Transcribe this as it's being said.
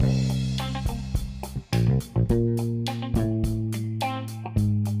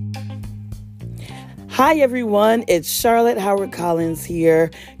Hi, everyone. It's Charlotte Howard Collins here,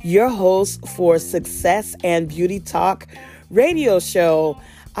 your host for Success and Beauty Talk radio show.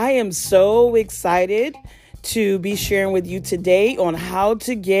 I am so excited to be sharing with you today on how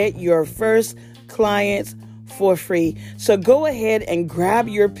to get your first clients for free. So go ahead and grab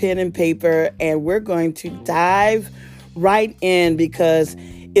your pen and paper, and we're going to dive right in because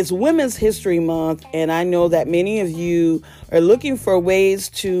it's Women's History Month, and I know that many of you are looking for ways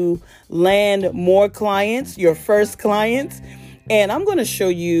to land more clients, your first clients. And I'm going to show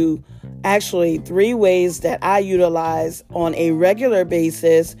you actually 3 ways that I utilize on a regular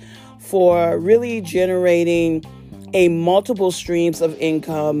basis for really generating a multiple streams of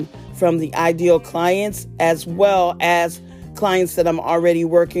income from the ideal clients as well as clients that I'm already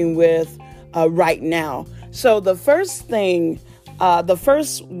working with right now. So the first way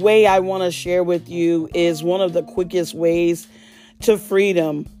I want to share with you is one of the quickest ways to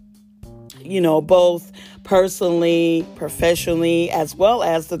freedom, both personally, professionally, as well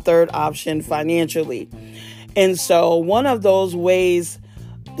as the third option, financially. And so one of those ways,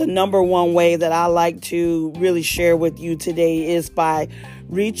 the number one way that I like to really share with you today is by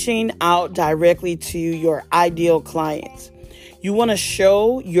reaching out directly to your ideal clients. You want to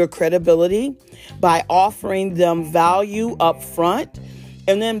show your credibility by offering them value up front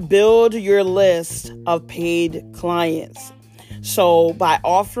and then build your list of paid clients. So by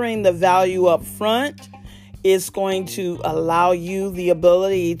offering the value up front, it's going to allow you the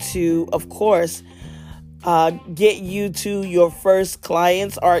ability to, of course, get you to your first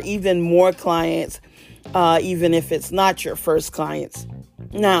clients or even more clients, even if it's not your first clients.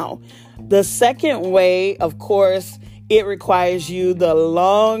 Now, the second way, of course, it requires you the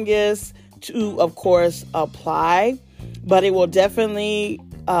longest to, of course, apply, but it will definitely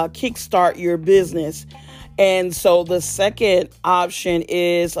kickstart your business. And so the second option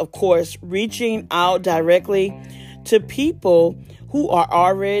is, of course, reaching out directly to people who are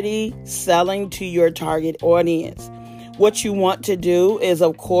already selling to your target audience. What you want to do is,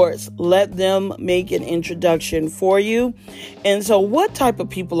 of course, let them make an introduction for you. And so what type of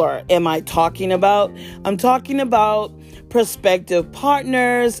people am I talking about? I'm talking about prospective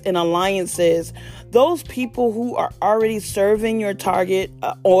partners and alliances, those people who are already serving your target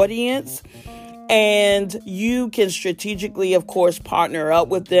audience. And you can strategically, of course, partner up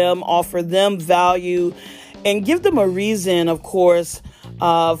with them, offer them value, and give them a reason, of course,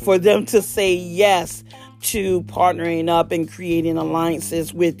 for them to say yes to partnering up and creating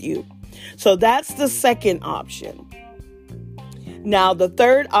alliances with you. So that's the second option. Now, the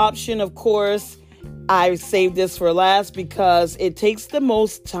third option, of course, I saved this for last because it takes the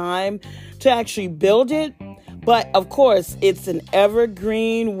most time to actually build it. But of course, it's an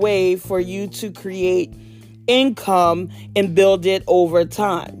evergreen way for you to create income and build it over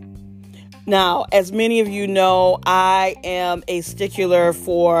time. Now, as many of you know, I am a stickler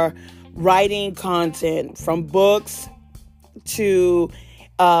for writing content, from books to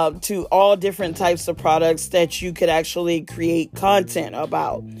all different types of products that you could actually create content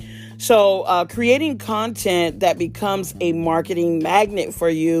about. So creating content that becomes a marketing magnet for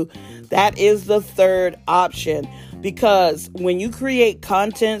you, that is the third option. Because when you create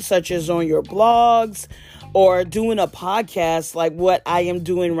content such as on your blogs or doing a podcast like what I am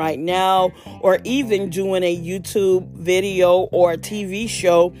doing right now, or even doing a YouTube video or a TV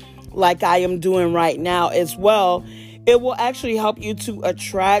show like I am doing right now as well, it will actually help you to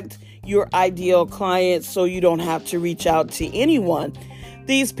attract your ideal clients so you don't have to reach out to anyone.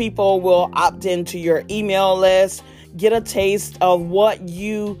 These people will opt into your email list, get a taste of what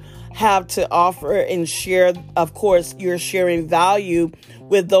you have to offer, and share. Of course, you're sharing value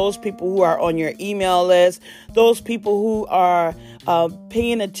with those people who are on your email list, those people who are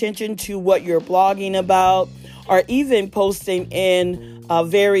paying attention to what you're blogging about, or even posting in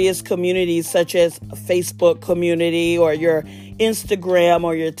various communities such as a Facebook community or your Instagram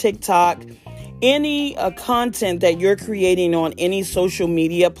or your TikTok. Any content that you're creating on any social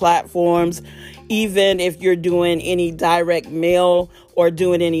media platforms, even if you're doing any direct mail or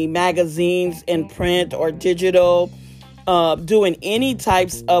doing any magazines in print or digital, doing any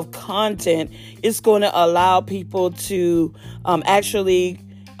types of content, it's going to allow people to actually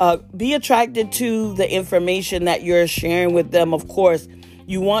be attracted to the information that you're sharing with them. Of course,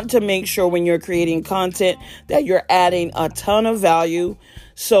 you want to make sure when you're creating content that you're adding a ton of value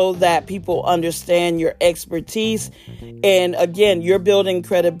so that people understand your expertise. And again, you're building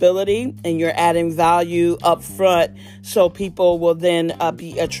credibility and you're adding value up front so people will then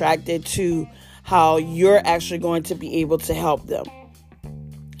be attracted to how you're actually going to be able to help them.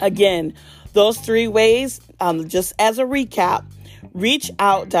 Again, those 3 ways, just as a recap: Reach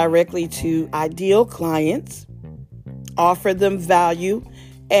out directly to ideal clients. Offer them value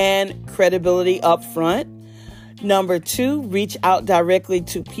and credibility up front. Number 2, reach out directly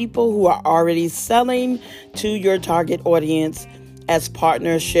to people who are already selling to your target audience as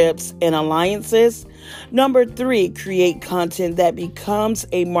partnerships and alliances. Number 3, create content that becomes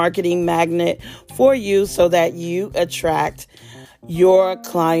a marketing magnet for you so that you attract your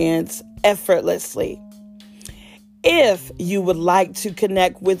clients effortlessly. If you would like to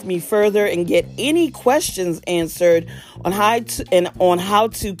connect with me further and get any questions answered on how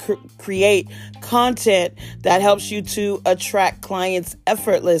to create content that helps you to attract clients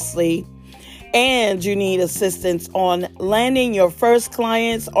effortlessly, and you need assistance on landing your first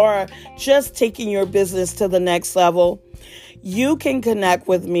clients or just taking your business to the next level, you can connect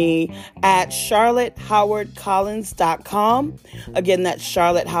with me at charlottehowardcollins.com. Again, that's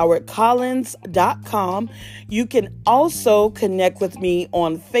charlottehowardcollins.com. You can also connect with me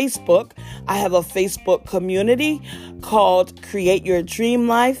on Facebook. I have a Facebook community called Create Your Dream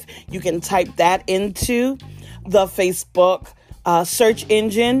Life. You can type that into the Facebook search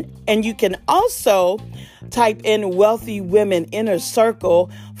engine, and you can also type in Wealthy Women Inner Circle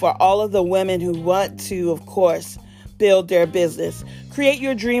for all of the women who want to, of course, build their business. Create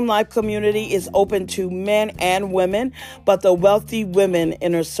Your Dream Life community is open to men and women, but the Wealthy Women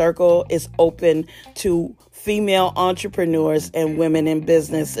Inner Circle is open to female entrepreneurs and women in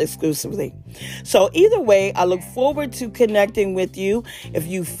business exclusively. So either way, I look forward to connecting with you. If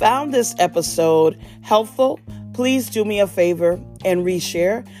you found this episode helpful, please do me a favor and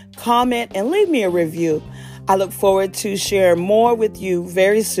reshare, comment, and leave me a review. I look forward to share more with you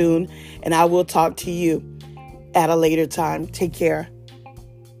very soon, and I will talk to you at a later time. Take care.